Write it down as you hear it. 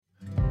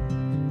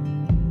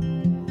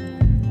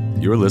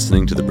You're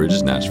listening to the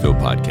Bridges Nashville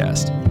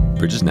podcast.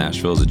 Bridges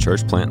Nashville is a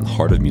church plant in the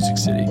heart of Music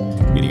City,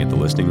 meeting at the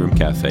Listening Room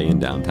Cafe in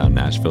downtown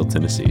Nashville,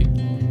 Tennessee.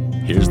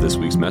 Here's this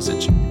week's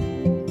message.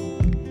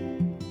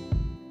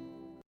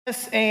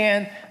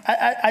 And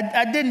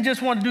I didn't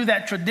just want to do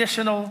that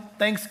traditional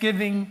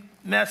Thanksgiving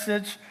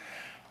message,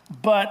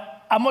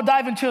 but I'm going to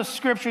dive into a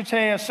scripture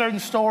today, a certain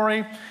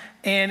story.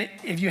 And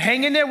if you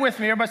hang in there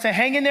with me, everybody say,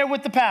 hang in there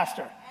with the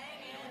pastor.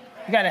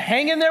 You got to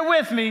hang in there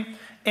with me,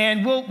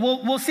 and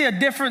we'll see a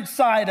different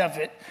side of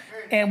it.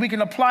 And we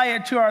can apply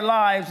it to our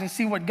lives and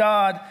see what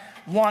God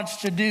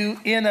wants to do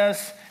in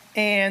us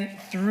and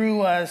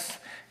through us.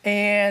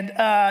 And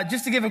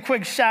just to give a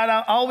quick shout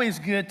out, always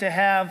good to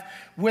have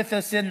with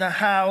us in the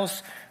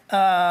house,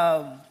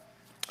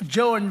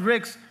 Joe and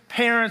Rick's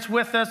parents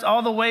with us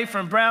all the way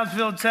from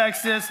Brownsville,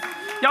 Texas.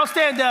 Y'all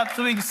stand up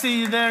so we can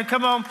see you there.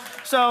 Come on.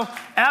 So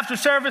after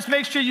service,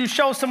 make sure you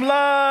show some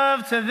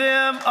love to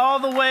them all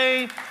the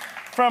way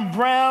from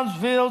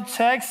Brownsville,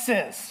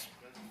 Texas.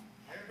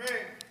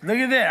 Look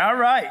at that. All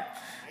right.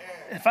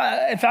 If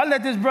I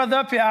let this brother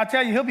up here, I'll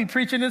tell you, he'll be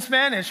preaching in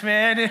Spanish,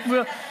 man. It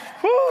will,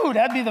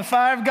 that'd be the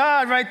fire of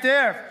God right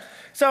there.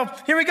 So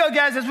here we go,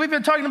 guys. As we've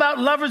been talking about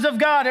lovers of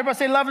God, everybody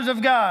say lovers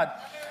of God.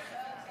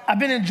 I've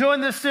been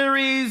enjoying this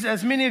series,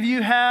 as many of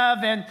you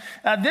have, and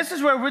this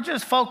is where we're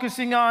just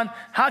focusing on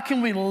how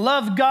can we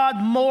love God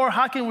more,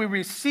 how can we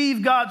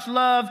receive God's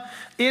love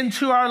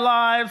into our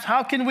lives,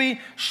 how can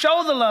we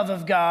show the love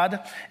of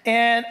God.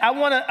 And I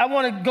want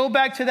to go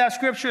back to that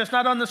scripture. It's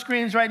not on the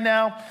screens right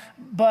now,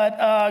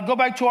 but go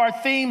back to our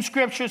theme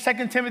scripture,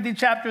 2 Timothy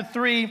chapter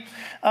 3,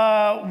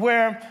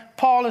 where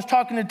Paul is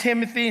talking to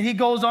Timothy, and he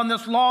goes on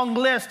this long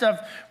list of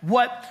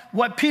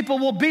what people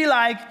will be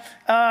like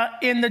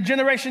in the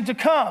generation to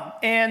come.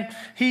 And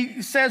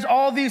he says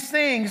all these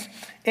things,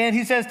 and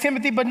he says,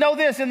 Timothy, but know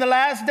this, in the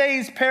last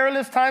days,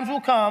 perilous times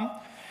will come.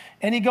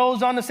 And he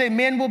goes on to say,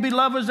 men will be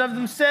lovers of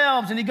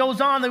themselves. And he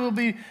goes on, they will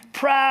be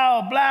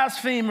proud,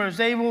 blasphemers.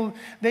 They will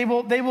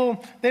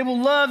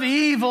love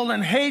evil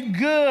and hate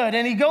good.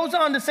 And he goes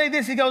on to say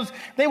this, he goes,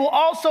 they will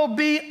also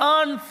be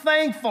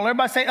unthankful.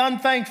 Everybody say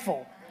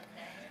unthankful.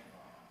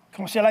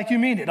 Come on, say it like you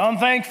mean it.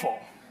 Unthankful.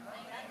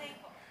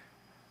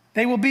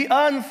 They will be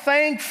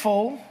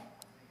unthankful.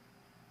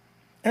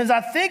 As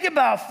I think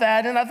about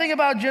that, and I think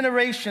about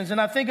generations,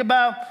 and I think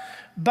about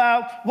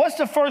what's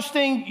the first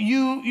thing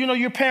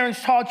your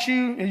parents taught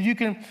you.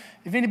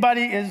 If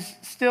anybody is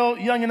still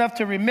young enough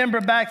to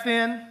remember back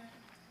then,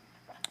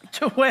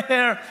 to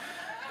where,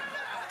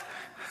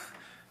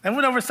 I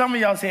went over some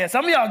of y'all's heads.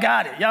 Some of y'all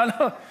got it, y'all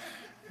know.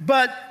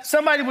 But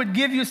somebody would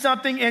give you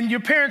something, and your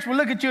parents would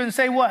look at you and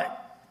say what?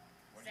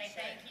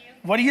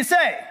 What do you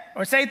say?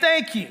 Or say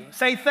thank you.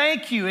 Say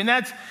thank you. And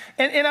I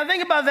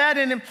think about that,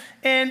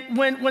 and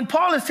when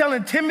Paul is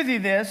telling Timothy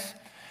this,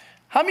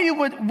 how many of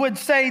you would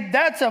say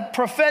that's a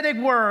prophetic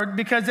word?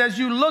 Because as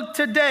you look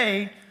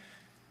today,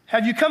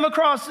 have you come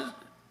across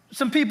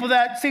some people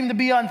that seem to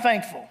be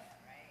unthankful?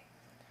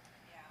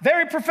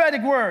 Very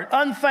prophetic word,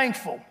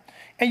 unthankful.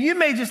 And you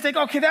may just think,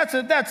 okay, we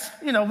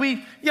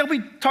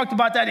talked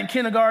about that in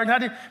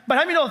kindergarten. But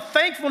how many know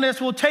thankfulness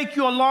will take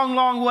you a long,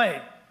 long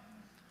way?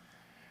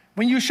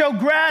 When you show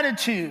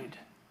gratitude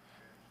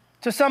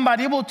to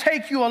somebody, it will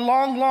take you a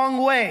long, long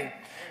way.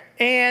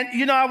 And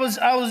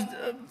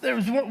there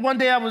was one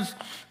day I was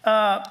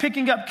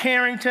picking up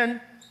Carrington.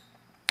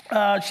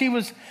 She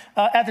was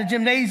at the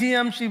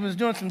gymnasium. She was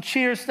doing some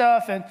cheer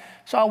stuff, and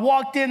so I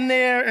walked in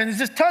there, and there's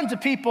just tons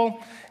of people,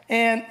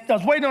 and I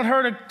was waiting on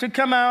her to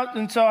come out,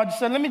 and so I just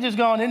said, let me just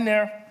go on in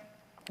there.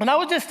 And I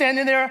was just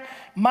standing there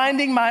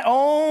minding my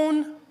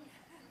own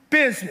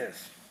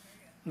business,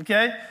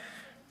 okay?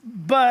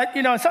 But,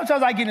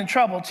 sometimes I get in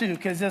trouble too,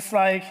 because it's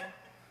like,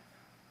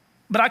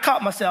 but I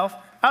caught myself.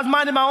 I was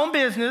minding my own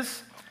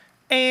business,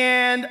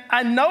 and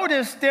I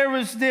noticed there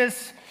was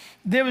this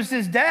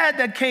dad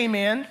that came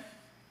in,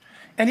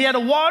 and he had a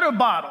water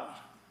bottle.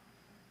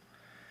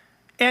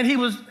 And he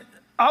was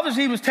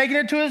taking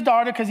it to his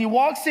daughter, because he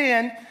walks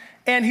in,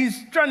 and he's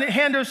trying to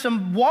hand her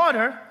some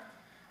water,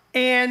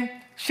 and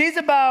she's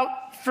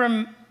about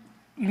from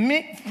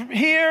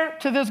here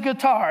to this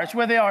guitar. It's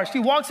where they are. She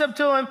walks up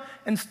to him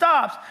and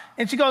stops,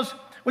 and she goes,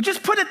 well,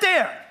 just put it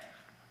there.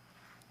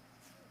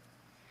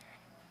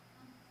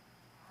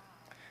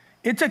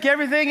 It took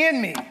everything in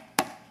me.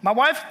 My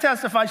wife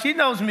testified. She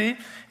knows me.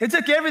 It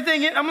took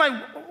everything in. I'm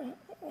like,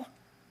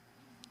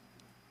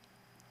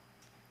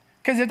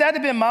 because if that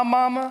had been my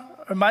mama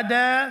or my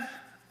dad,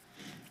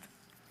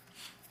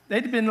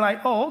 they'd have been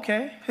like, oh,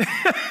 okay.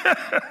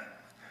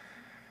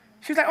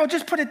 She's like, oh,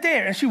 just put it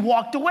there. And she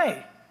walked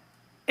away.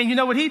 And you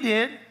know what he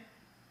did?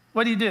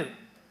 What did he do?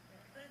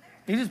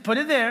 He just put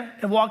it there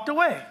and walked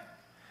away.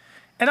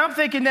 And I'm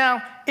thinking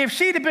now, if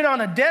she'd have been on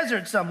a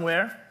desert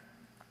somewhere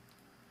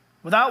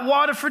without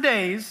water for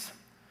days,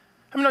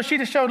 she'd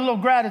have showed a little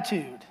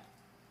gratitude.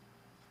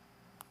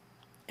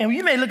 And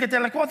you may look at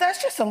that like, well,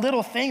 that's just a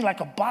little thing,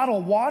 like a bottle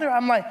of water.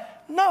 I'm like,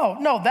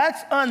 no,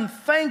 that's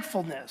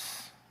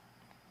unthankfulness.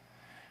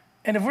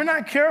 And if we're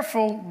not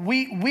careful,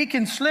 we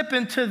can slip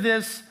into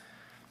this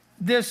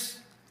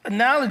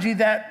analogy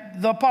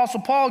that the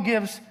Apostle Paul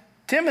gives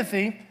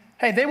Timothy,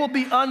 hey, they will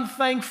be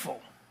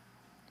unthankful.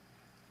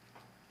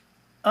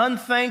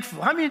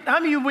 Unthankful. How many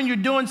of you, when you're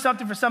doing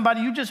something for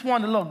somebody, you just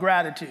want a little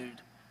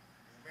gratitude?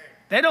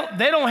 They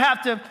don't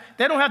have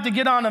to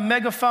get on a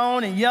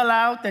megaphone and yell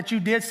out that you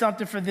did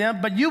something for them,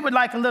 but you would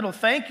like a little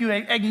thank you,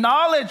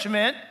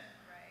 acknowledgement,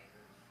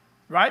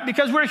 right?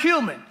 Because we're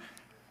human.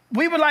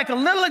 We would like a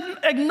little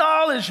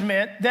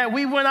acknowledgement that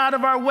we went out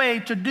of our way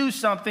to do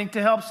something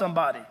to help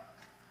somebody.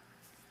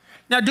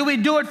 Now, do we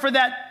do it for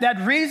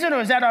that reason,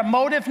 or is that our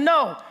motive?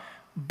 No.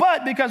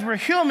 But because we're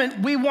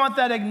human, we want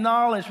that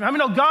acknowledgement. I mean,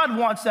 no, God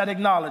wants that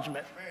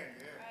acknowledgement.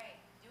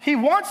 He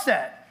wants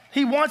that.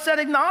 He wants that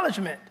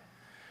acknowledgement.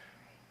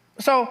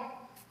 So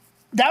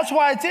that's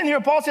why it's in here.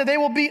 Paul said they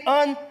will be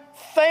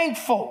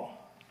unthankful.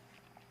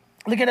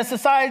 Look at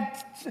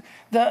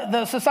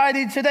the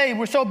society today.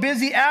 We're so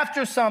busy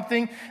after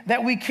something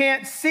that we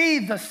can't see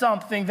the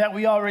something that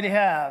we already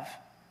have.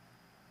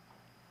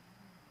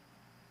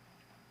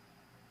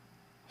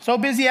 So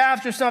busy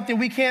after something,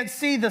 we can't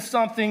see the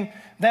something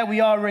that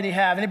we already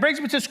have. And it brings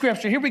me to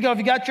Scripture. Here we go. If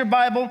you got your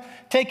Bible,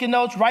 take your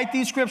notes, write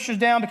these Scriptures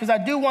down, because I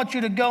do want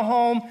you to go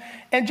home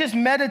and just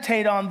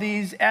meditate on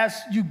these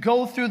as you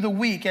go through the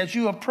week, as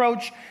you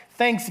approach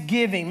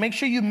Thanksgiving. Make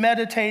sure you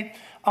meditate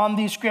on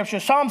these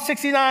Scriptures. Psalm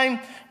 69,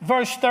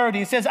 verse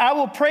 30, it says, I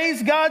will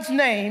praise God's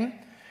name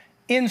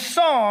in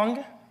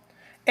song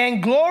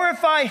and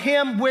glorify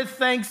him with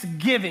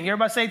thanksgiving.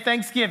 Everybody say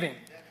thanksgiving.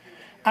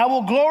 I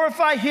will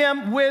glorify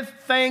him with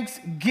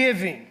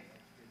thanksgiving.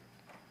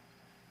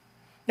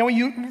 Now, when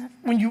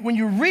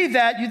you read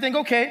that, you think,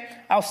 okay,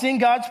 I'll sing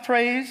God's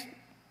praise.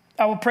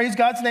 I will praise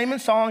God's name in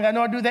song. I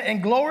know I do that,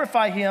 and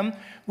glorify him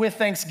with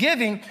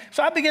thanksgiving.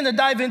 So I begin to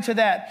dive into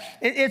that.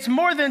 It's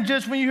more than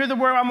just when you hear the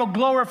word, I'm going to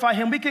glorify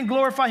him. We can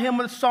glorify him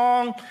with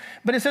song,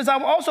 but it says I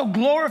will also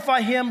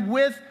glorify him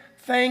with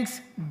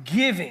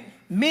thanksgiving.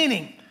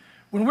 Meaning,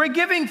 when we're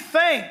giving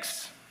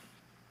thanks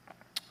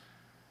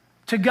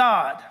to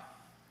God,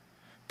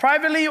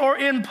 privately or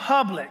in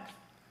public,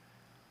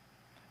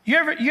 you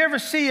ever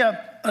see a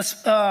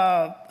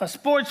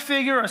sports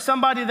figure or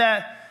somebody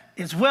that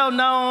is well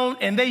known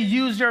and they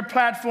use their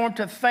platform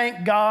to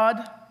thank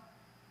God?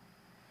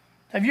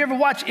 Have you ever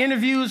watched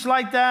interviews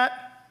like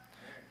that?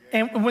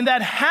 And when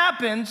that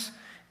happens,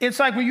 it's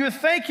like when you're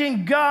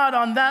thanking God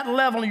on that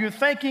level, you're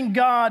thanking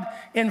God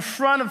in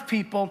front of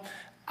people,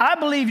 I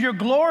believe you're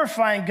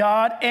glorifying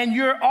God, and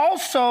you're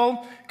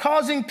also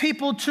causing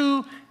people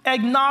to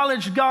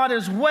acknowledge God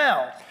as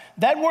well.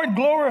 That word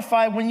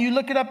glorify, when you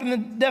look it up in the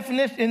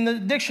definition, in the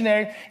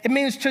dictionary, it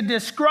means to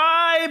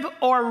describe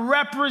or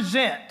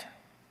represent.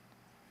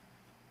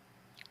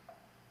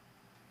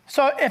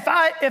 So if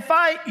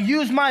I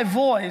use my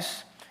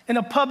voice in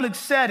a public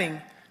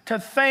setting to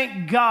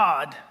thank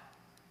God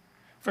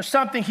for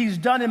something he's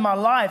done in my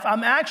life,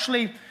 I'm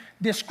actually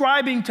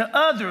describing to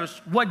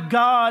others what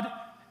God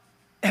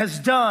has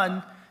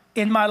done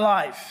in my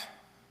life.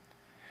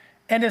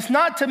 And it's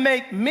not to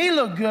make me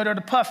look good or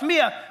to puff me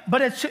up,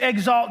 but it's to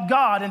exalt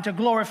God and to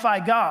glorify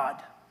God.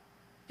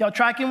 Y'all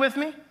tracking with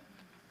me?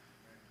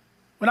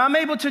 When I'm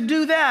able to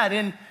do that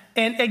and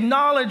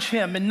acknowledge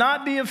him and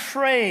not be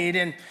afraid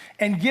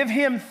and give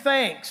him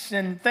thanks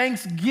and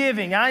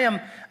thanksgiving, I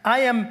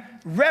am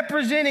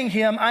representing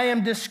him. I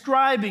am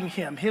describing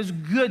him, his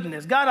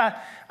goodness. God,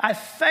 I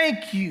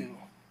thank you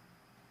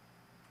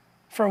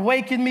for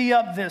waking me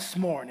up this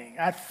morning.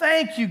 I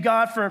thank you,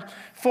 God, for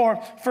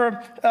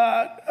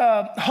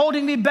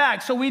holding me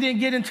back so we didn't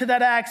get into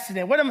that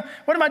accident. What am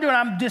I doing?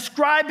 I'm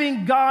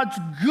describing God's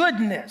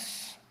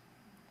goodness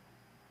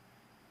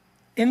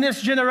in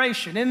this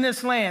generation, in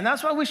this land.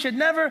 That's why we should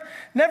never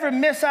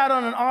miss out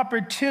on an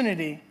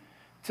opportunity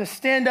to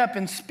stand up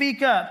and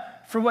speak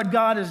up for what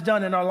God has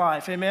done in our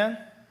life. Amen?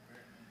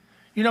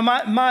 You know,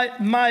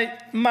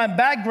 my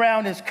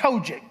background is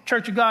Kojic,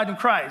 Church of God in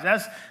Christ.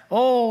 That's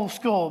old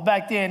school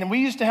back then. And we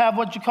used to have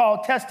what you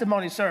call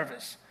testimony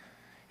service.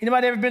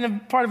 Anybody ever been a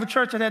part of a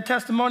church that had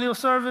testimonial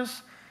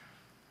service?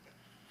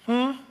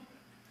 Jen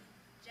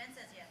says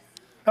yes.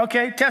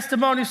 Okay,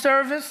 testimony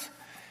service.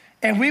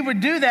 And we would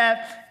do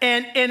that.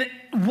 And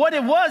what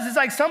it was is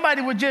like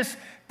somebody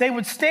they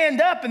would stand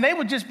up and they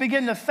would just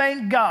begin to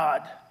thank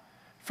God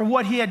for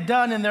what he had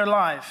done in their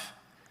life.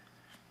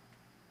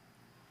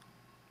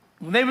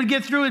 When they would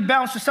get through, it'd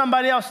bounce to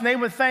somebody else, and they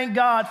would thank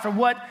God for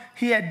what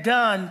he had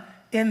done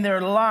in their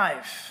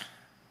life.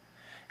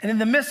 And in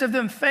the midst of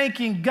them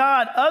thanking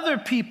God, other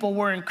people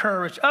were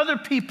encouraged. Other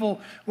people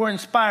were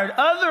inspired.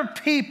 Other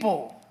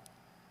people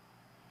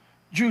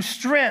drew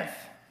strength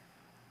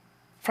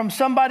from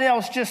somebody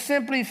else just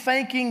simply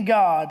thanking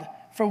God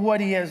for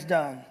what he has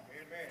done. Amen.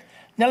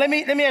 Now, let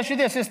me ask you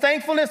this. Is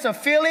thankfulness a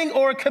feeling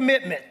or a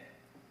commitment?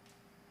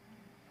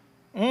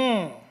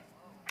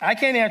 I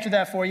can't answer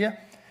that for you.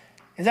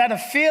 Is that a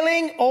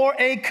feeling or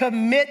a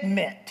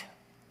commitment?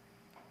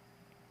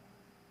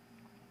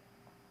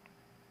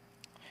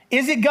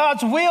 Is it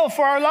God's will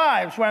for our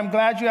lives? Well, I'm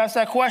glad you asked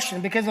that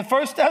question, because in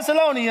 1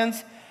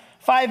 Thessalonians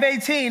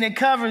 5:18, it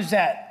covers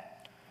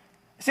that.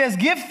 It says,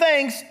 give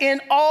thanks in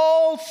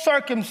all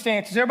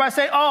circumstances. Everybody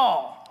say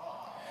all.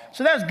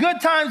 So that's good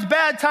times,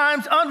 bad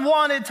times,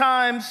 unwanted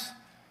times,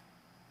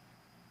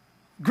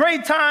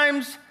 great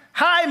times,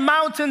 high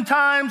mountain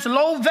times,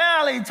 low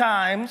valley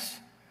times.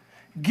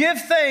 Give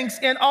thanks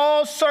in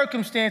all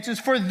circumstances,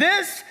 for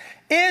this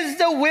is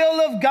the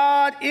will of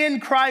God in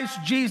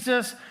Christ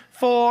Jesus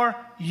for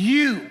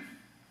you.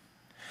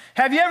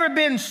 Have you ever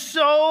been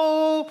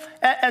so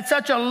at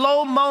such a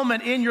low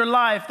moment in your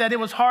life that it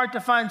was hard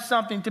to find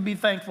something to be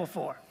thankful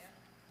for?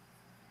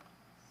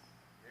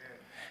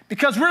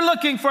 Because we're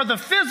looking for the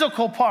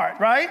physical part,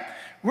 right?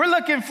 We're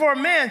looking for,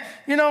 man,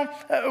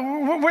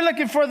 we're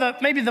looking for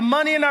maybe the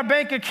money in our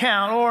bank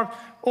account,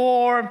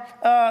 or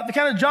the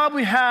kind of job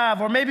we have,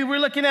 or maybe we're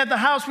looking at the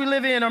house we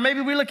live in, or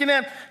maybe we're looking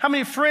at how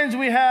many friends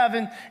we have,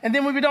 and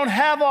then when we don't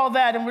have all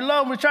that and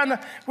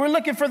we're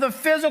looking for the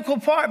physical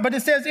part. But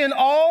it says, in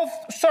all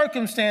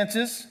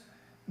circumstances,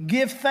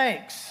 give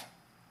thanks.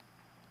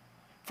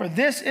 For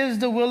this is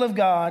the will of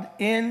God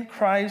in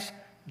Christ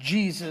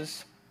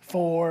Jesus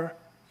for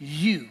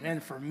you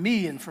and for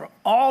me and for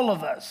all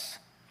of us.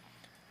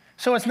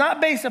 So it's not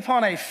based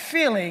upon a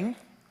feeling,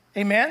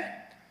 amen?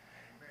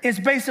 It's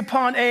based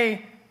upon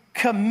a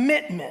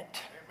commitment.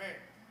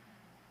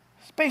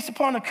 It's based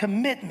upon a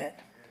commitment.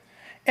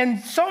 And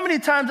so many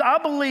times I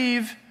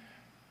believe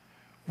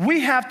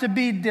we have to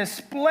be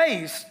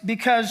displaced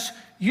because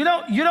you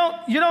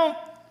don't,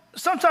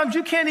 sometimes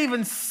you can't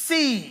even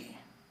see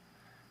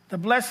the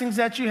blessings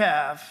that you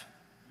have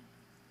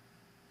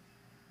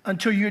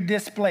until you're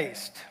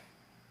displaced.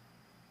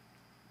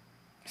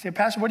 You say,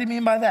 Pastor, what do you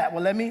mean by that?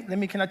 Well,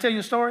 can I tell you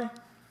a story?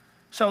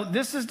 So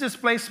this is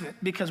displacement,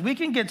 because we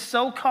can get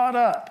so caught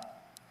up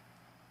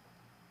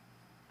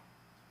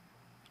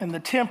in the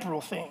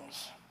temporal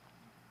things.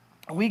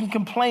 We can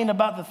complain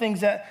about the things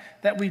that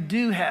we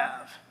do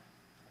have.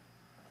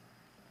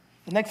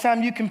 The next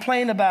time you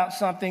complain about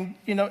something,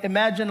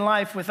 imagine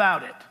life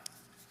without it.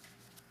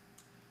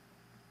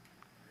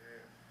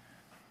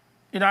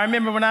 I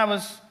remember when I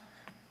was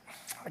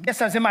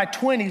in my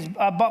 20s,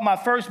 I bought my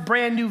first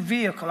brand new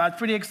vehicle. I was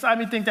pretty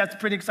excited. I think that's a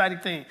pretty exciting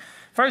thing.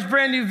 First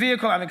brand new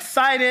vehicle, I'm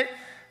excited.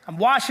 I'm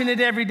washing it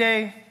every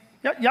day.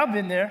 Y'all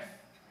been there.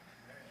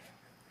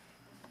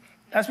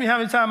 Ask me how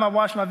many times I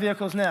wash my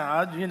vehicles now.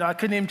 I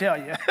couldn't even tell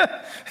you.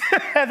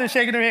 Heather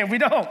shaking her head. We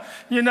don't,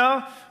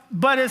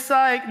 But it's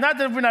like, not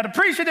that we're not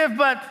appreciative,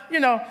 but,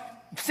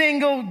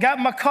 single, got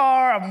my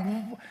car,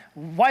 I'm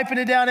wiping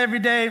it down every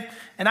day.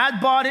 And I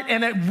bought it,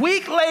 and a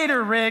week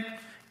later, Rick,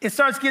 it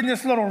starts getting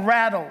this little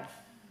rattle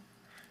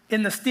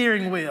in the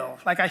steering wheel.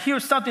 Like I hear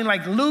something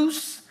like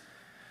loose.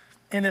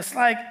 And it's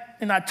like,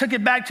 and I took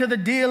it back to the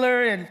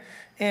dealer,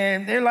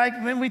 and they're like,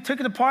 man, we took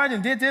it apart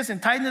and did this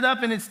and tightened it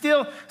up, and it's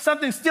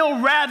something's still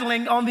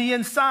rattling on the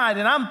inside.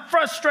 And I'm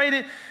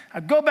frustrated. I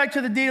go back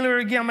to the dealer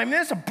again. I'm like,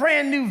 man, it's a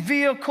brand new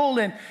vehicle,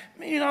 and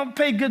I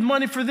paid good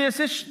money for this.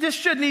 This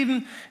shouldn't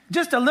even,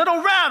 just a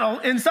little rattle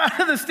inside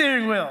of the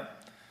steering wheel.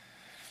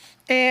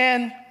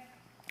 And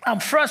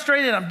I'm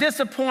frustrated. I'm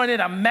disappointed.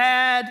 I'm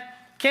mad.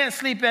 Can't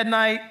sleep at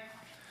night.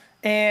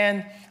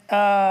 And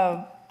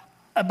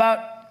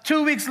about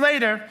 2 weeks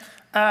later,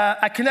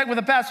 I connect with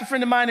a pastor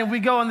friend of mine, and we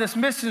go on this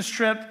missions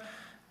trip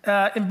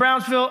in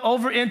Brownsville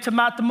over into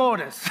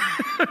Matamoros.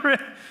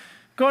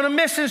 Go on a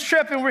missions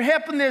trip, and we're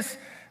helping this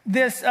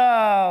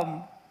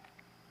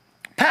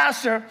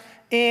pastor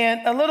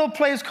in a little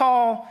place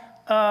called,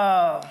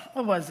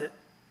 what was it?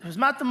 It was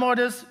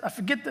Matamoros. I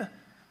forget it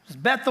was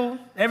Bethel.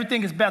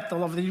 Everything is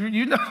Bethel over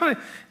there,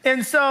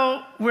 And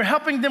so we're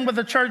helping them with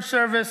the church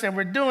service, and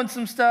we're doing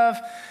some stuff.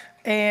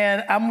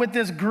 And I'm with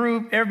this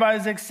group.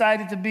 Everybody's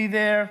excited to be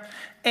there.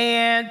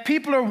 And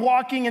people are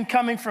walking and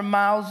coming from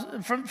miles.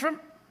 Some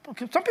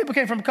people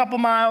came from a couple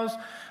miles,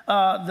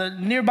 the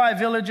nearby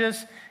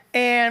villages.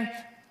 And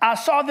I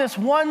saw this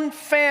one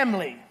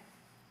family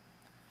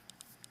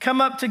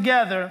come up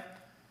together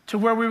to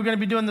where we were going to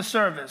be doing the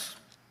service.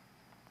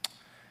 It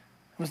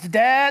was the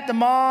dad, the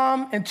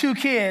mom, and 2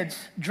 kids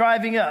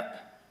driving up.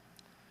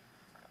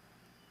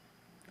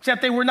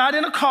 Except they were not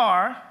in a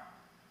car.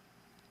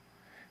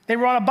 They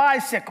were on a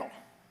bicycle.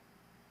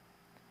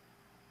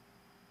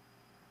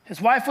 His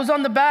wife was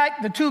on the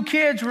back. The 2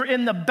 kids were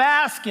in the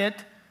basket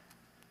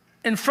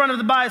in front of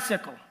the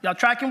bicycle. Y'all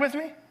tracking with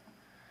me?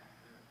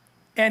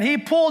 And he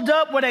pulled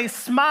up with a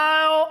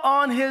smile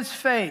on his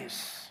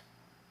face.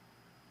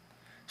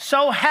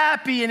 So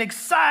happy and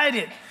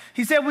excited.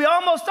 He said, we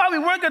almost thought we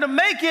weren't going to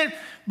make it,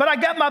 but I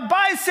got my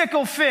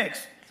bicycle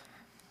fixed.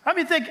 How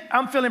many think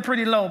I'm feeling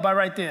pretty low by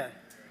right then?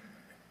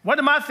 What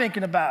am I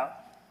thinking about?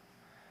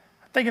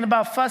 Thinking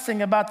about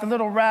fussing about the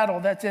little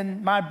rattle that's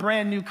in my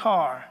brand new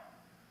car.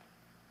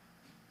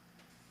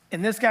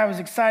 And this guy was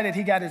excited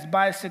he got his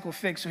bicycle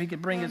fixed so he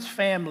could bring his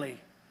family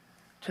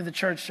to the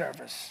church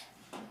service.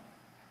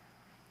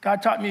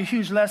 God taught me a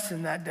huge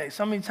lesson that day.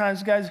 So many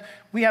times, guys,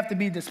 we have to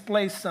be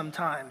displaced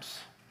sometimes.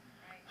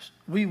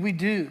 We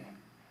do.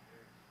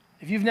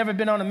 If you've never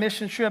been on a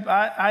mission trip,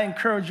 I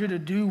encourage you to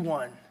do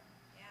one.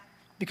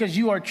 Because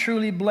you are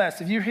truly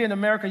blessed. If you're here in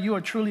America, you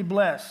are truly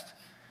blessed.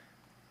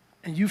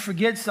 And you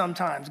forget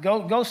sometimes.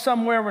 Go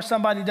somewhere where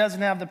somebody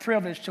doesn't have the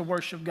privilege to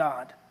worship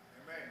God.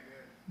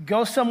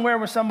 Go somewhere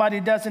where somebody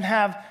doesn't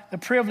have the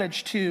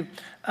privilege to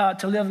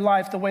live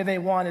life the way they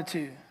wanted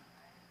to.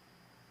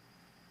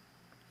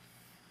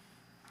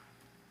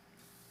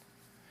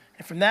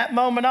 And from that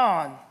moment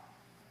on,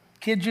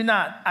 kid you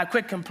not, I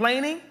quit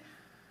complaining.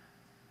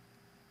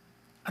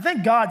 I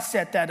think God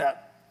set that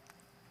up.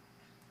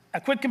 I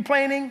quit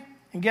complaining,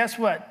 and guess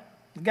what?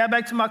 I got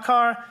back to my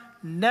car,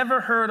 never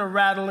heard a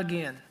rattle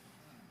again.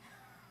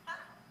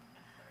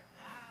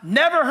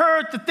 Never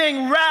heard the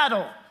thing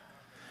rattle.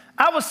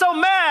 I was so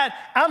mad,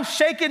 I'm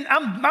shaking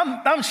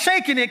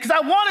it because I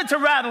wanted to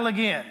rattle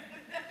again.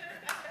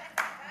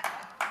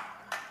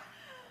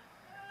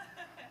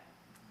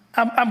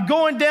 I'm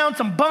going down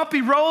some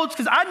bumpy roads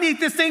because I need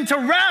this thing to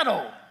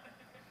rattle.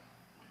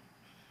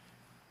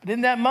 But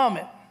in that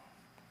moment,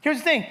 here's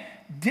the thing.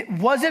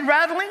 Was it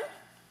rattling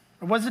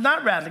or was it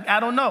not rattling? I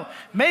don't know.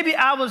 Maybe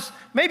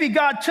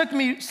God took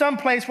me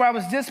someplace where I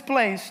was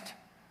displaced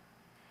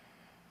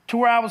to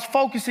where I was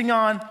focusing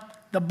on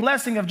the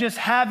blessing of just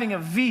having a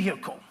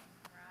vehicle.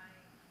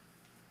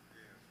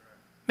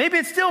 Maybe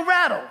it still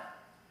rattled.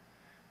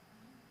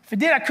 If it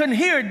did, I couldn't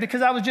hear it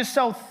because I was just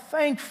so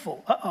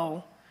thankful.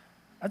 Uh-oh.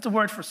 That's a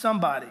word for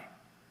somebody.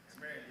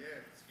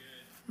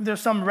 There's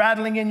some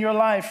rattling in your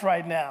life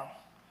right now.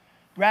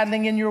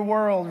 Rattling in your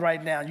world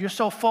right now. You're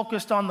so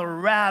focused on the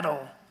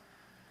rattle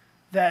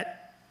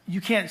that you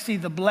can't see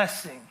the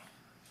blessing.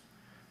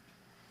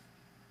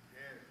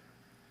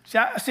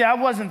 See, I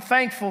wasn't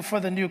thankful for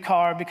the new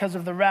car because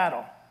of the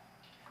rattle.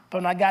 But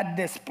when I got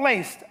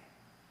displaced,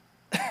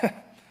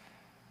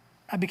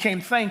 I became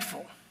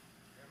thankful.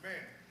 Amen.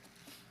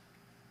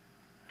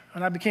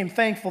 When I became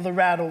thankful, the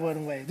rattle went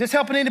away. Is this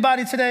helping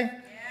anybody today? Yeah.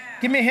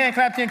 Give me a hand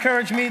clap to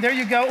encourage me. There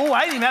you go. Oh,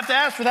 I didn't even have to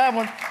ask for that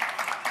one.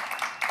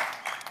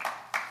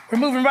 We're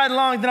moving right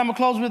along. Then I'm going to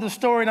close with a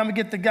story, and I'm going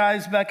to get the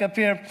guys back up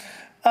here.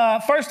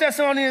 1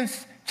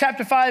 Thessalonians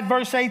chapter 5,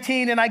 verse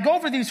 18. And I go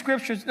over these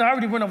scriptures. No, I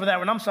already went over that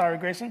one. I'm sorry,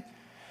 Grayson.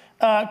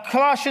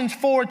 Colossians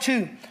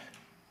 4:2.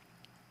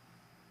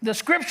 The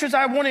scriptures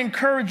I want to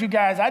encourage you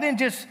guys. I didn't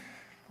just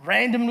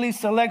randomly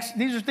select.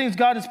 These are things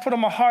God has put on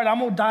my heart. I'm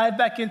going to dive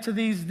back into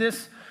these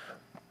this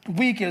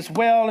week as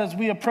well as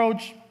we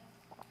approach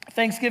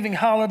Thanksgiving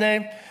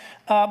holiday.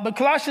 But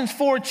Colossians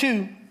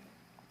 4:2,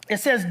 it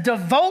says,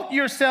 devote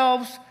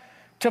yourselves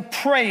to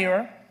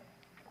prayer,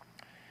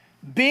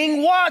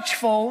 being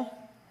watchful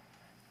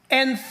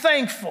and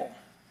thankful.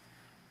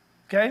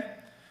 Okay?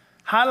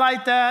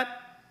 Highlight that.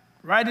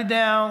 Write it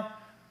down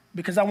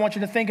because I want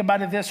you to think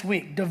about it this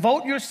week.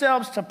 Devote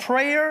yourselves to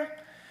prayer,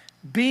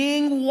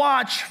 being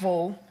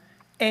watchful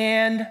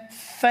and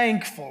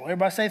thankful.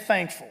 Everybody say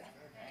thankful.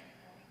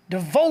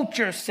 Devote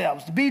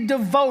yourselves. Be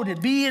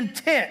devoted. Be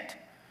intent.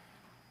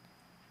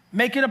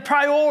 Make it a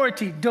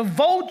priority.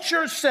 Devote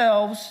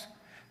yourselves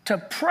to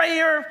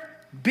prayer,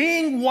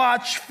 being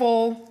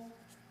watchful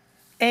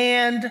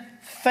and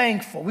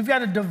thankful. We've got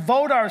to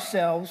devote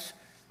ourselves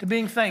to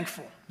being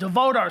thankful.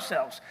 Devote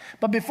ourselves.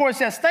 But before it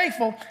says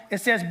thankful, it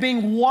says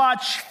being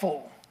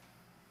watchful.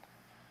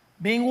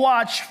 Being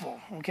watchful,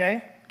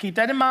 okay? Keep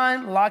that in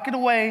mind. Lock it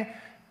away.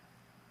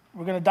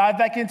 We're going to dive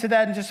back into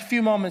that in just a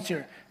few moments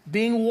here.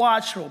 Being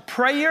watchful.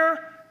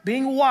 Prayer,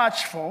 being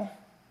watchful,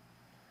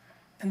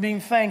 and being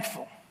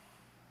thankful.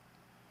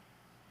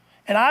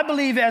 And I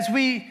believe as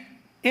we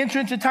enter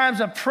into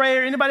times of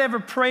prayer, anybody ever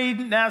prayed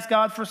and asked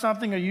God for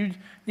something or you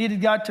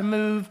needed God to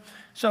move?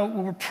 So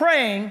we're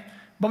praying,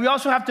 but we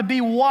also have to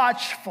be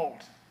watchful.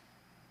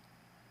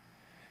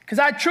 Because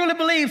I truly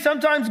believe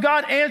sometimes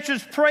God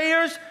answers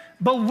prayers,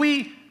 but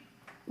we're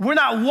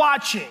not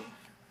watching.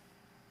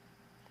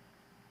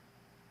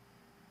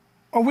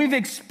 Or we've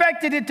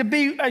expected it to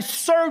be a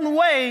certain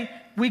way,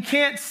 we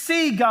can't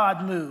see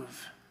God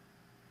move.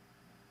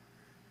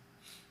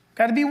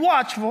 Got to be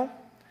watchful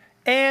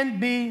and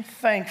be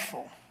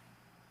thankful.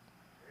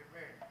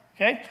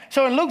 Okay,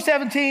 so in Luke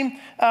 17,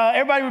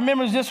 everybody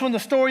remembers this one, the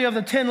story of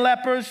the 10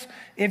 lepers.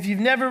 If you've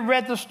never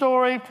read the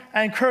story,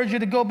 I encourage you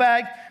to go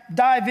back,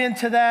 dive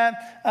into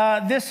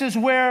that. This is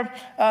where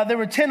there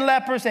were 10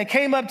 lepers. They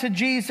came up to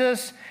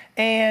Jesus,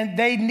 and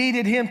they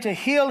needed him to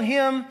heal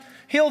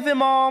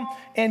them all.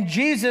 And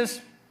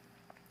Jesus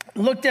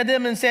looked at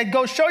them and said,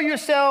 go show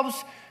yourselves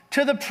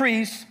to the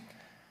priests.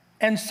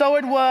 And so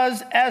it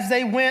was, as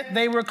they went,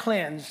 they were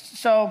cleansed.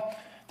 So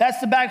that's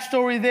the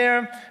backstory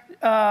there.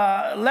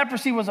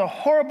 Leprosy was a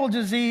horrible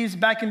disease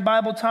back in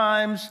Bible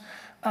times.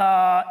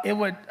 It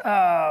would,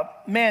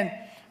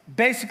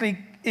 basically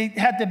it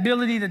had the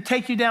ability to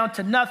take you down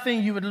to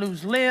nothing. You would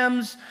lose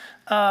limbs.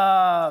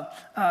 Your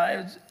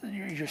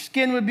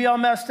skin would be all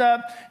messed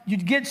up.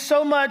 You'd get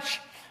so much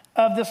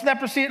of this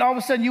leprosy, and all of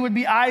a sudden you would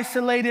be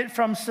isolated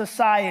from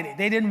society.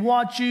 They didn't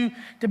want you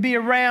to be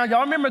around.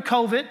 Y'all remember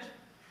COVID?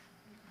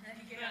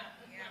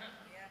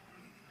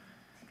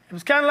 It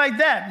was kind of like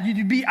that.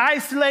 You'd be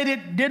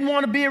isolated, didn't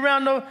want to be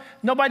around,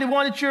 nobody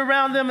wanted you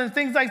around them and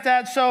things like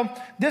that. So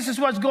this is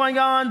what's going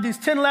on. These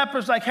 10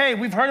 lepers like, hey,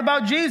 we've heard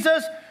about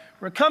Jesus.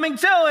 We're coming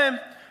to him,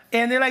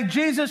 And they're like,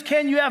 Jesus,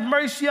 can you have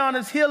mercy on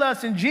us, heal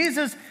us? And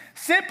Jesus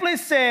simply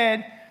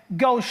said,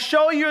 go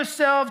show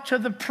yourself to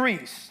the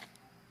priest.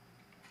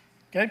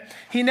 Okay?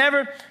 He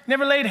never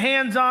laid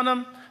hands on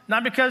them,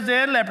 not because they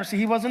had leprosy.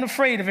 He wasn't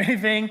afraid of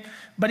anything,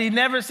 but he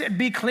never said,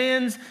 be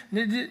cleansed.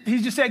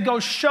 He just said, go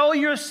show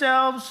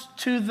yourselves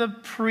to the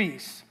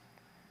priest.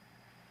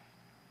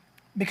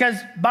 Because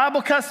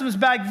Bible customs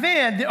back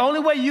then, the only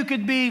way you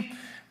could be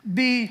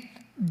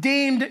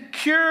deemed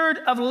cured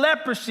of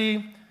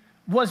leprosy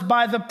was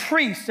by the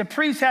priest. The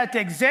priest had to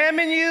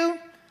examine you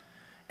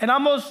and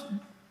almost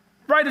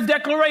write a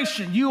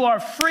declaration. You are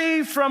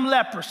free from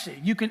leprosy.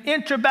 You can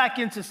enter back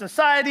into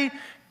society,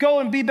 go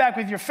and be back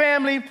with your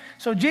family.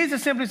 So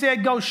Jesus simply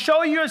said, go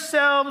show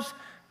yourselves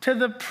to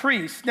the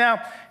priest.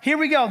 Now, here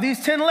we go.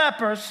 These 10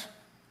 lepers,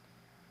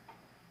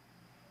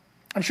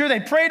 I'm sure they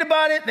prayed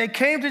about it. They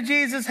came to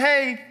Jesus.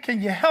 Hey,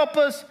 can you help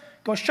us?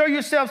 Go show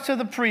yourselves to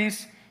the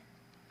priest.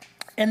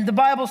 And the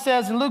Bible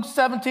says in Luke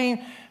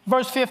 17,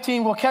 verse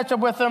 15, we'll catch up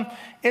with them.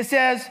 It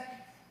says,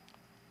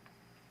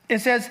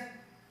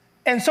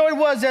 and so it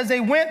was as they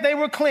went, they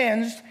were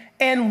cleansed.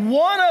 And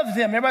one of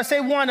them, everybody say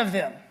one of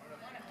them.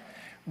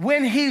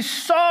 When he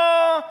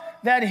saw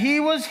that he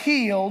was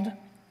healed,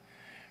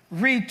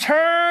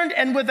 returned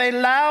and with a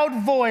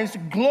loud voice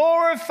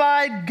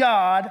glorified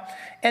God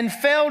and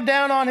fell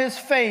down on his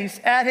face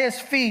at his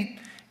feet,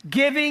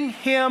 giving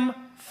him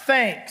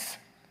thanks.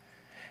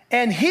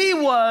 And he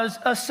was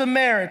a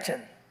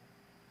Samaritan.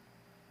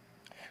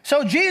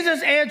 So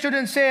Jesus answered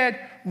and said,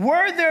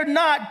 were there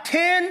not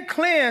 10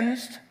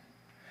 cleansed?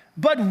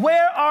 But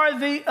where are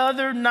the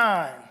other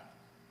 9?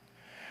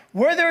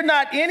 Were there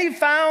not any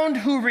found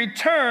who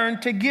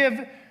returned to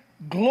give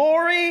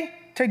glory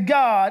to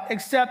God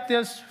except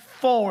this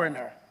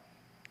foreigner?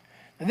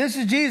 And this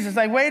is Jesus.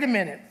 Like, wait a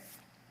minute.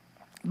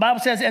 The Bible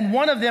says, and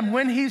one of them,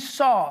 when he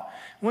saw,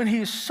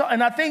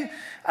 and I think,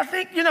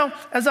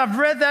 as I've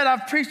read that,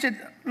 I've preached it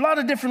a lot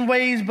of different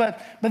ways, but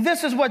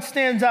this is what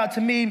stands out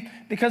to me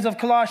because of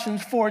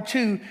Colossians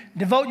 4:2.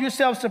 Devote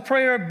yourselves to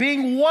prayer,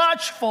 being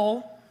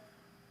watchful,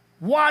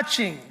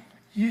 watching.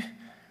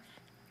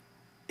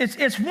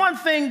 It's one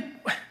thing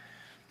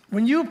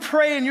when you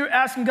pray and you're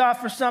asking God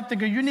for something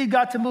or you need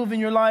God to move in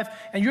your life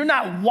and you're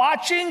not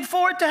watching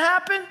for it to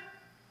happen,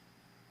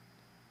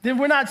 then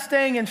we're not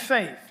staying in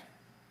faith.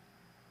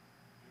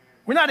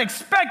 We're not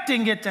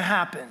expecting it to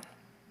happen.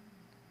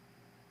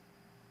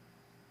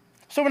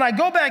 So when I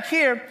go back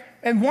here,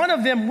 and one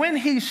of them, when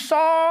he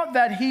saw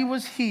that he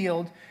was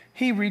healed,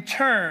 he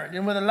returned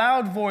and with a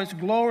loud voice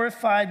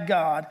glorified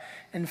God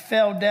and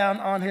fell down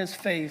on his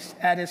face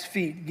at his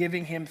feet,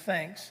 giving him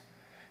thanks.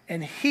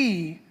 And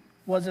he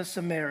was a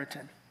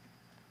Samaritan.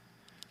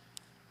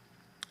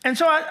 And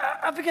so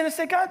I began to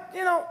say, God,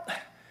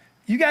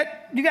 you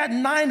got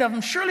 9 of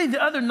them. Surely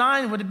the other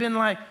 9 would have been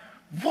like,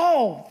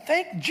 whoa,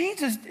 thank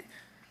Jesus.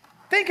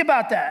 Think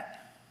about that.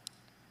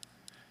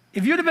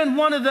 If you'd have been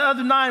one of the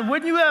other 9,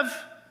 wouldn't you have?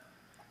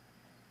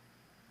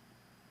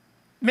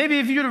 Maybe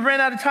if you'd have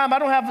ran out of time, I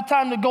don't have the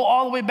time to go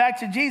all the way back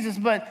to Jesus,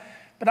 but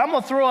I'm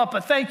going to throw up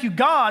a thank you,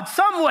 God,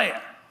 somewhere.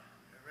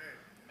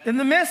 In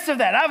the midst of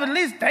that, I would at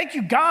least thank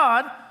you,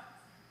 God,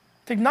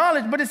 to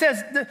acknowledge. But it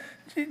says,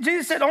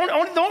 Jesus said, the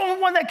only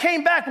one that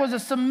came back was a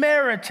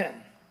Samaritan.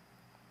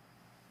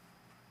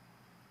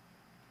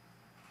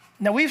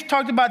 Now, we've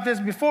talked about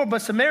this before,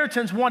 but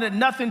Samaritans wanted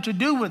nothing to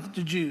do with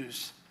the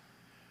Jews.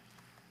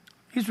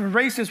 These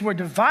races were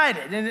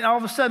divided. And all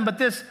of a sudden, but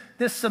this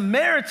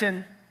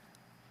Samaritan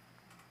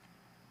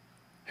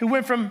who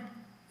went from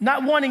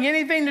not wanting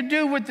anything to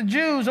do with the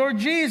Jews or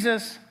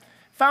Jesus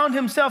found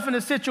himself in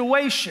a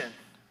situation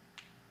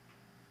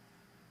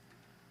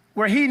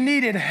where he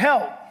needed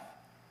help.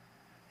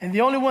 And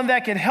the only one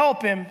that could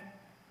help him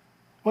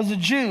was a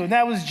Jew, and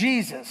that was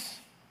Jesus.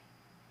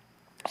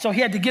 So he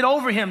had to get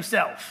over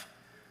himself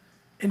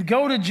and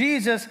go to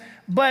Jesus.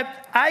 But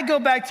I go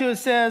back to it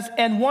says,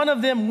 and one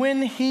of them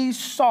when he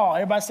saw,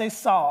 everybody say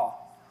saw.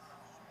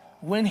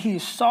 When he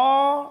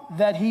saw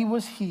that he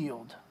was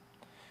healed.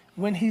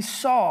 When he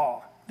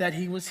saw that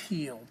he was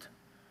healed.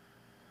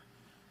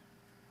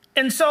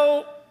 And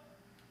so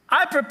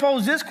I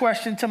propose this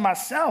question to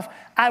myself.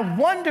 I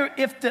wonder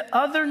if the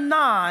other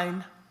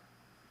 9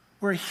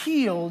 were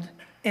healed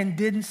and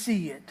didn't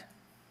see it.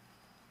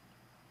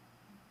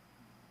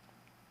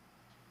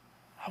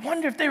 I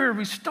wonder if they were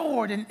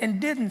restored and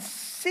didn't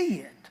see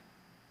it.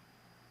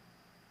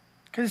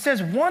 Because it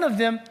says one of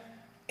them,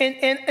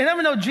 and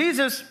I know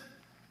Jesus,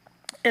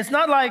 it's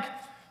not like,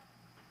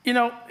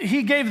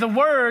 he gave the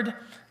word.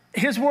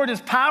 His word is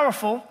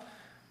powerful,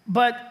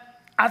 but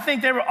I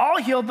think they were all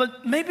healed,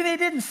 but maybe they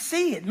didn't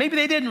see it. Maybe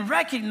they didn't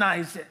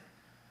recognize it.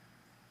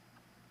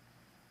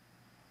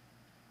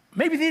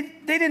 Maybe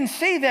they didn't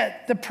see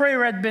that the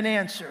prayer had been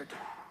answered.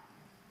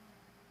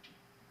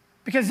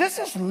 Because this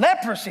is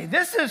leprosy.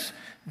 This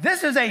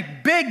is a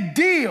big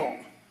deal.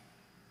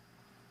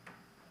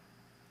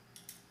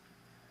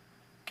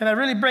 Can I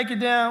really break it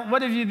down?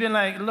 What have you been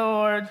like,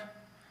 Lord?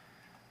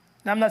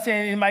 Now, I'm not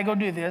saying anybody go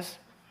do this.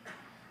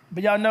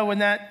 But y'all know when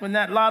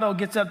that lotto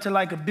gets up to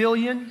like $1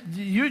 billion,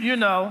 you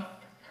know.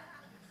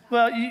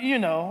 Well, you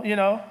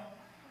know.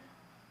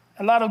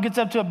 A lotto gets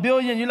up to $1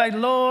 billion, you're like,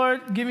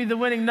 Lord, give me the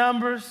winning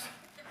numbers.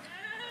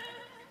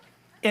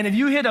 And if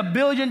you hit $1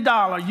 billion,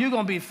 you're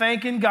going to be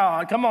thanking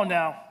God. Come on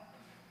now.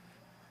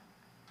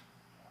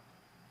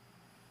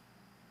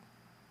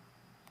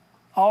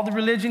 All the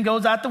religion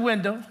goes out the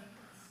window.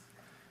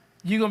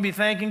 You're going to be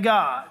thanking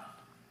God.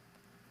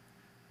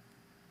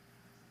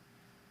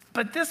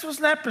 But this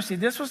was leprosy.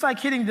 This was like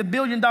hitting the $1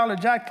 billion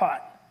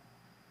jackpot.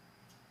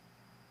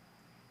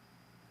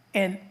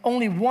 And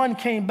only one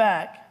came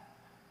back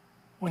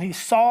when he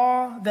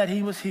saw that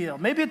he was healed.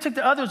 Maybe it took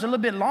the others a little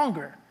bit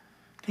longer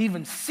to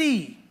even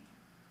see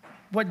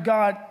what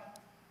God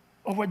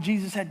or what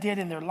Jesus had did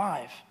in their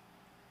life.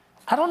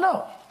 I don't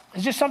know.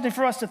 It's just something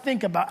for us to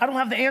think about. I don't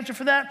have the answer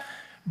for that,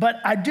 but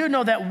I do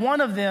know that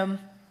one of them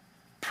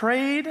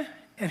prayed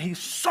and he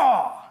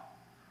saw.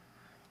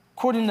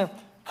 According to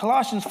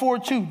Colossians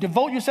 4:2,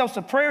 devote yourselves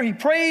to prayer. He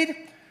prayed,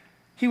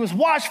 he was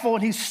watchful,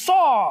 and he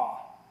saw.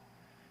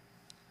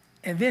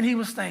 And then he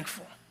was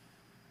thankful.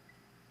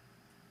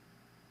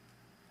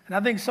 And I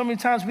think so many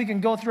times we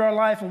can go through our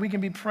life and we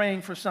can be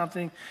praying for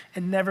something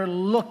and never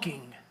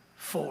looking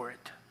for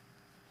it.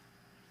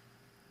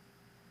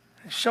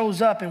 It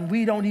shows up and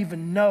we don't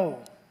even know.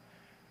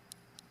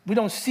 We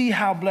don't see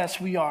how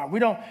blessed we are. We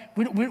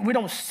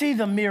don't see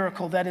the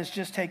miracle that is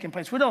just taking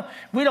place. We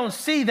don't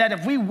see that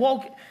if we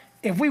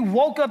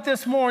woke up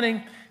this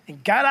morning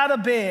and got out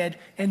of bed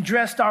and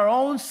dressed our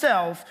own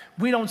self,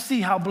 we don't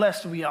see how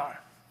blessed we are.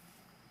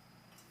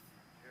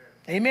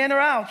 Amen or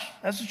ouch?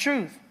 That's the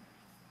truth.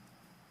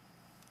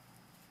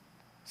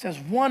 It says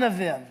one of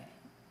them,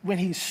 when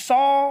he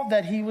saw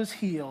that he was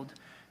healed,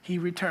 he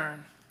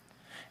returned.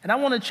 And I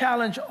want to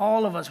challenge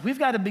all of us. We've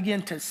got to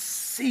begin to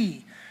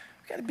see.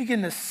 We've got to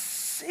begin to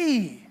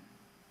see.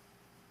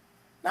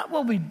 Not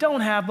what we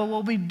don't have, but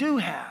what we do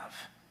have.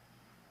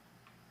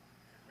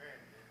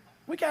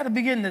 We got to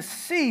begin to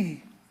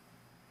see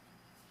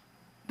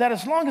that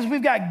as long as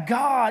we've got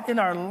God in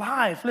our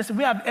life, listen,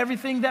 we have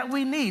everything that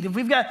we need. If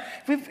we have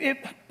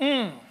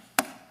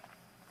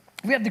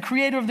the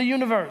creator of the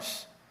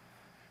universe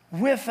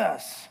with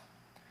us,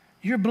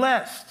 you're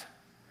blessed.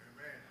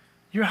 Amen.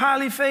 You're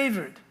highly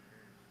favored.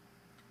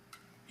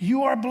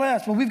 You are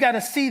blessed. Well, we've got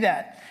to see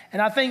that.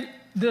 And I think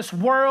this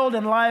world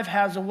and life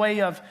has a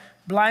way of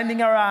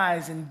blinding our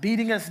eyes and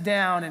beating us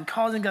down and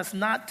causing us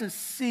not to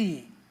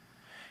see.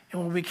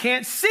 And when we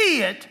can't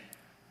see it,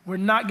 we're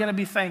not going to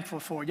be thankful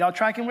for it. Y'all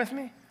tracking with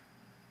me?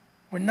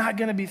 We're not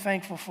going to be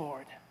thankful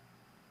for it.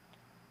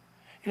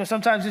 You know,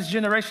 sometimes this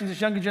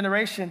younger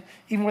generation,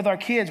 even with our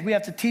kids, we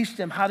have to teach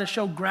them how to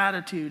show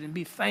gratitude and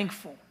be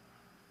thankful.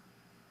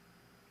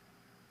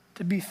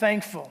 To be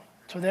thankful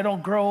so they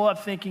don't grow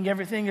up thinking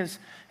everything is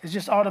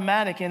just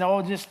automatic and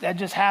that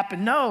just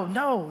happened.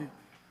 No.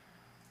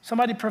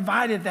 Somebody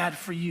provided that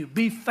for you.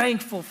 Be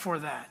thankful for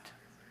that.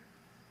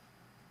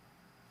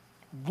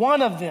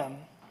 One of them,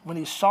 when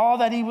he saw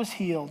that he was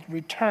healed,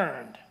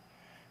 returned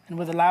and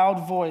with a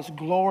loud voice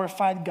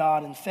glorified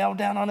God and fell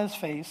down on his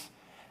face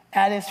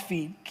at his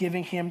feet,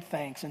 giving him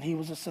thanks. And he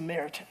was a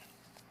Samaritan.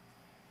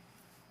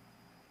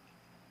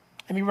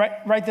 Let me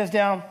write this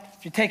down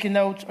if you're taking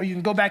notes, or you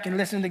can go back and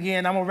listen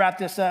again. I'm going to wrap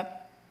this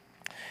up.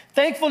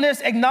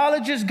 Thankfulness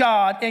acknowledges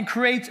God and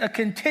creates a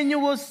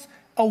continuous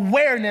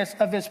awareness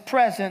of his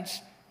presence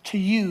to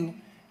you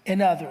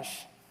and others.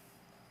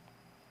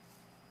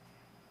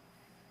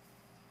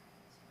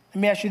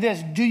 Let me ask you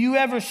this. Do you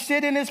ever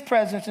sit in his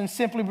presence and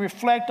simply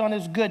reflect on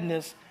his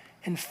goodness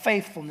and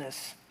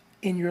faithfulness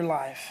in your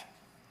life?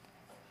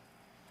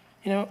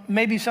 You know,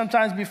 maybe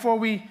sometimes before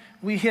we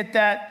hit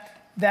that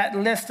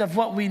list of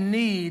what we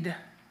need,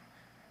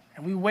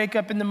 and we wake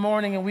up in the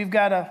morning and we've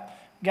got a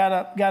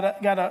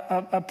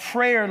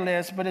prayer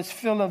list, but it's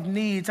full of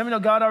needs. How many know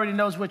God already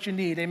knows what you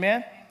need?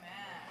 Amen? Amen.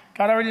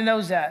 God already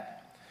knows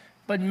that.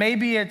 But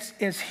maybe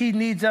it's he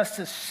needs us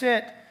to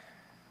sit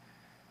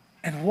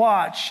and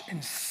watch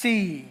and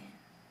see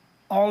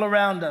all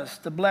around us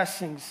the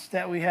blessings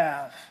that we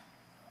have,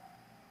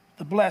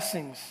 the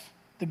blessings,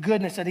 the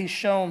goodness that he's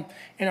shown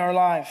in our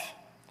life.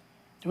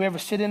 Do we ever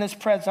sit in his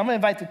presence? I'm going to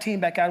invite the team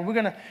back out. We're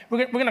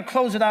going to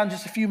close it out in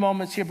just a few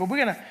moments here, but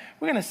we're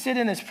going to sit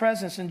in his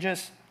presence and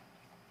just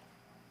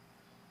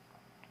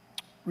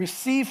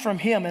receive from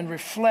him and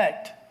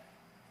reflect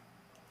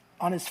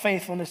on his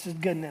faithfulness, his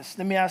goodness.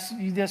 Let me ask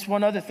you this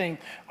one other thing.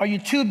 Are you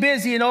too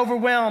busy and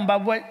overwhelmed by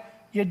what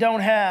you don't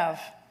have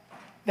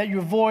that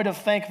you're void of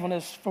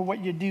thankfulness for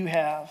what you do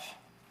have?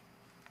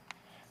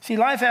 See,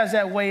 life has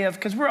that way of,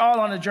 because we're all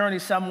on a journey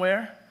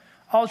somewhere,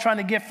 all trying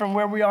to get from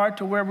where we are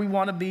to where we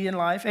want to be in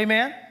life.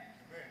 Amen?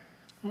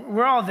 Amen.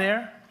 We're all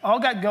there, all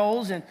got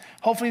goals, and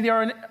hopefully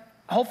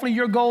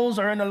your goals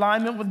are in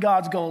alignment with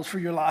God's goals for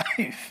your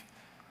life.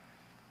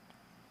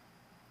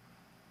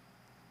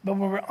 But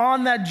when we're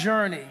on that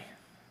journey,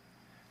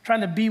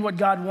 trying to be what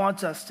God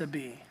wants us to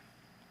be,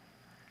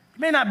 you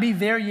may not be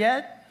there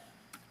yet,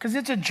 because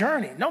it's a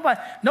journey.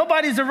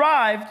 Nobody's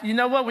arrived. You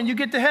know what? When you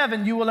get to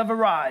heaven, you will have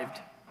arrived.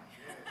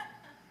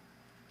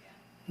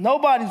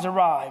 Nobody's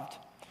arrived.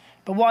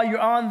 But while you're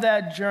on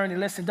that journey,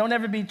 listen, don't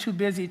ever be too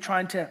busy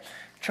trying to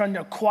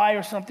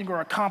acquire something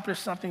or accomplish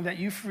something that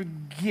you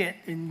forget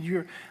and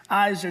your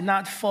eyes are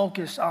not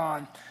focused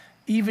on.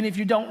 Even if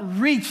you don't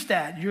reach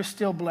that, you're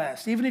still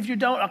blessed. Even if you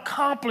don't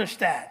accomplish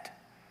that,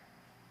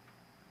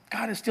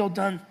 God has still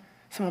done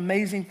some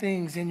amazing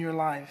things in your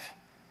life.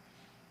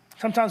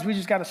 Sometimes we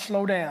just got to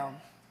slow down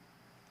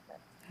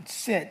and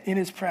sit in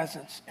his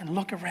presence and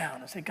look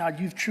around and say, God,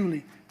 you've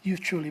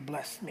truly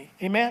blessed me.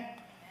 Amen?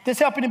 This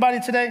help anybody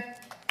today?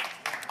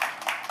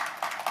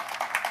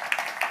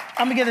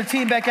 I'm going to get the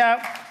team back out.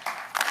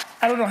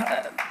 I don't know.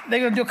 They're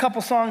going to do a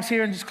couple songs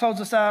here and just close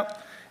us out.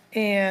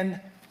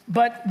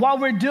 But while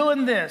we're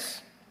doing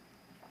this,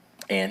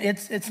 and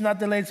it's not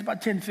delayed, it's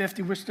about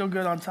 10:50. We're still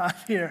good on time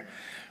here.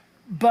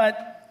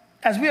 But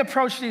as we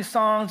approach these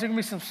songs, there are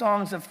going to be some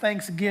songs of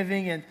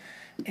thanksgiving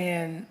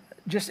and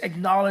just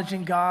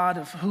acknowledging God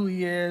of who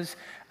he is.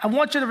 I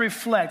want you to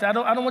reflect. I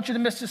don't want you to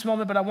miss this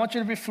moment, but I want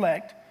you to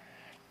reflect.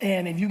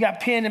 And if you got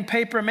pen and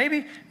paper,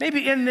 maybe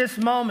in this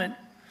moment,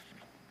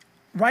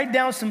 write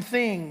down some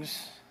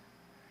things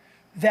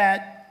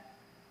that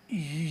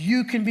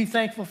you can be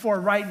thankful for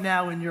right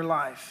now in your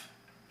life.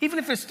 Even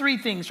if it's 3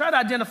 things, try to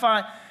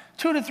identify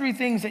 2 to 3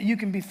 things that you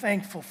can be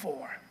thankful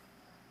for.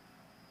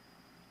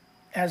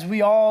 As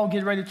we all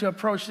get ready to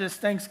approach this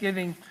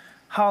Thanksgiving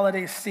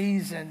holiday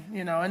season,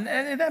 and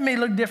that may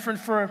look different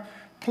for a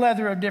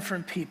plethora of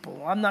different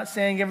people. I'm not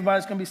saying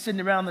everybody's going to be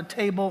sitting around the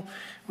table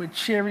with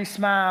cheery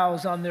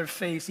smiles on their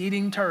face,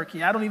 eating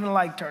turkey. I don't even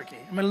like turkey.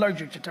 I'm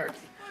allergic to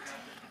turkey.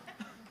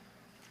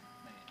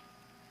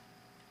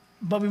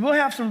 But we will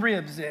have some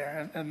ribs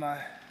there.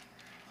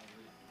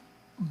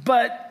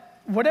 But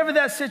whatever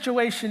that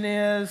situation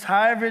is,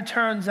 however it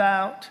turns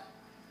out,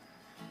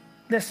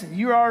 listen,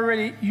 you're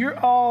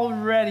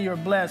already are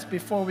blessed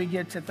before we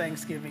get to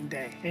Thanksgiving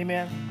Day.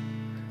 Amen?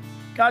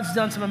 God's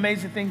done some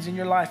amazing things in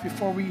your life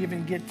before we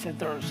even get to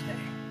Thursday.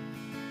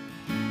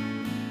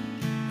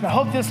 And I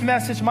hope this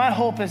message, my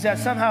hope is that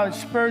somehow it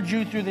spurred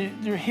you through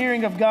the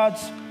hearing of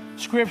God's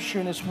scripture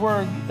and his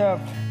word.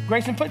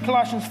 Grayson, put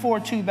Colossians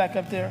 4:2 back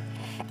up there.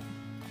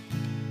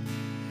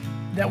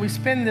 That we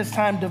spend this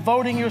time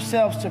devoting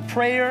yourselves to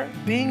prayer,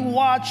 being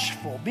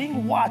watchful,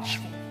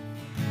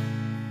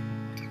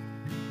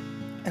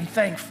 and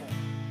thankful.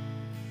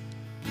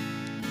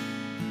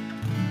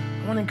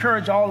 I want to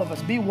encourage all of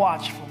us, be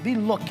watchful, be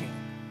looking.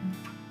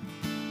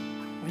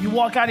 When you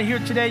walk out of here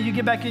today, you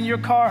get back in your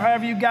car,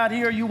 however you got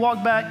here, you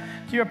walk back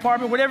to your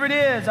apartment, whatever it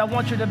is, I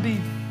want you to be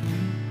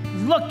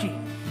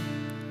looking.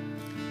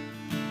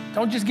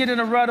 Don't just get in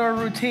a rut or a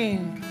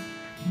routine.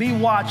 Be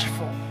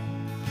watchful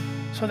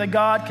so that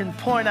God can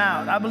point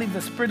out. I believe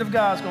the Spirit of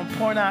God is going to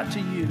point out to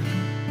you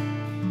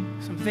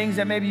some things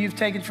that maybe you've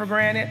taken for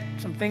granted,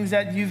 some things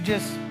that you've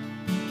just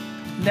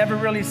never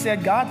really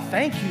said, God,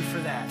 thank you for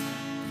that.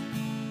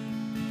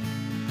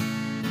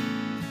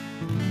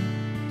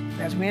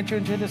 As we enter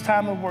into this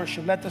time of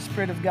worship, let the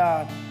Spirit of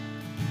God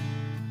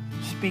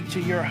speak to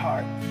your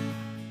heart.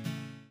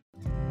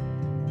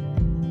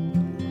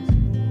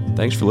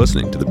 Thanks for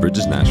listening to the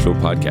Bridges Nashville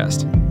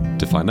podcast.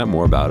 To find out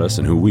more about us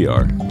and who we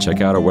are,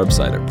 check out our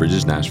website at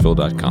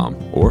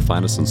bridgesnashville.com or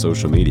find us on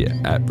social media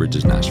at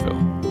Bridges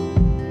Nashville.